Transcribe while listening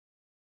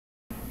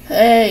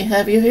Hey,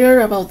 have you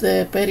heard about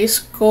the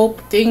Periscope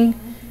thing?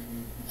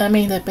 I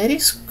mean, the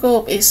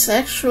Periscope is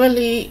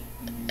actually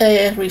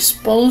a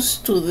response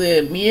to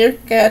the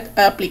Meerkat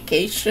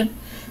application.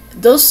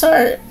 Those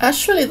are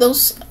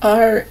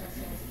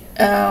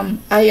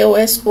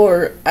iOS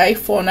or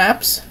iPhone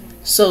apps,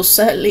 so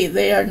sadly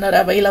they are not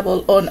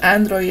available on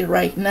Android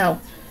right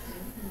now.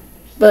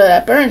 But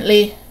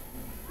apparently,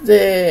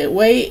 the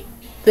way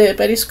the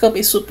Periscope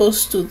is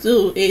supposed to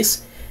do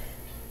is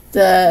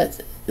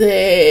that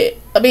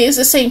it's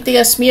the same thing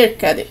as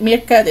Meerkat.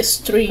 Meerkat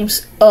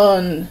streams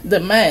on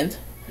demand,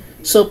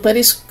 so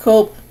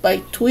Periscope by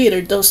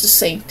Twitter does the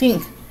same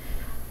thing.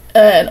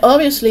 And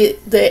obviously,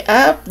 the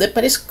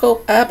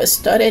Periscope app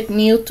started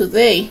new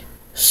today,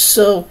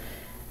 so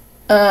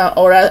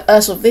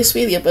as of this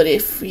video. But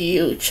if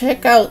you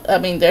check out,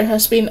 there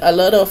has been a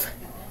lot of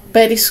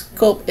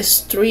Periscope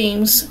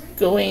streams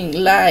going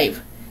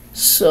live.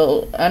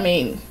 So I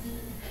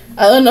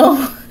don't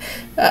know.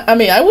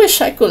 I wish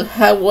I could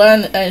have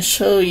one and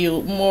show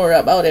you more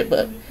about it,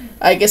 but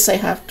I guess I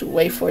have to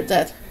wait for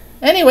that.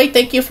 Anyway,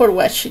 thank you for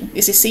watching.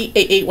 This is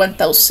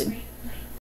CAA1000.